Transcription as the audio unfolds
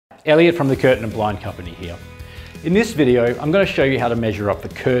Elliot from the Curtain and Blind Company here. In this video, I'm going to show you how to measure up the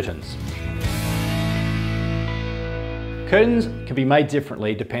curtains. Curtains can be made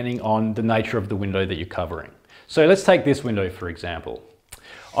differently depending on the nature of the window that you're covering. So let's take this window for example.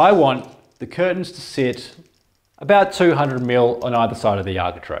 I want the curtains to sit about 200 mil on either side of the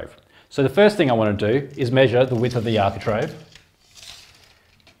architrave. So the first thing I want to do is measure the width of the architrave,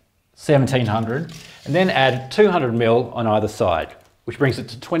 1700, and then add 200 mil on either side, which brings it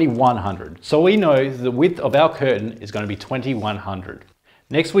to 2100. So we know the width of our curtain is going to be 2100.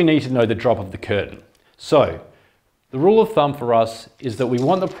 Next we need to know the drop of the curtain. So the rule of thumb for us is that we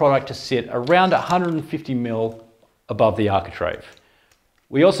want the product to sit around 150 mil above the architrave.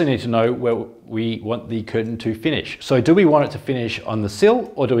 We also need to know where we want the curtain to finish. So do we want it to finish on the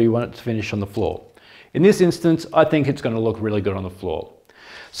sill or do we want it to finish on the floor? In this instance, I think it's going to look really good on the floor.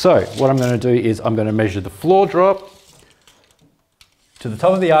 So what I'm going to do is I'm going to measure the floor drop to the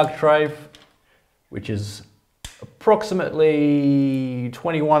top of the architrave, which is approximately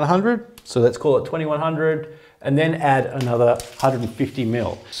 2100. So let's call it 2100 and then add another 150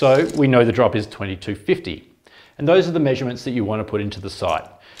 mil. So we know the drop is 2250. And those are the measurements that you want to put into the site.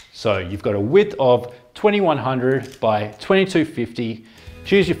 So you've got a width of 2100 by 2250.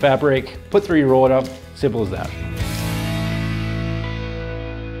 Choose your fabric, put through your order, simple as that.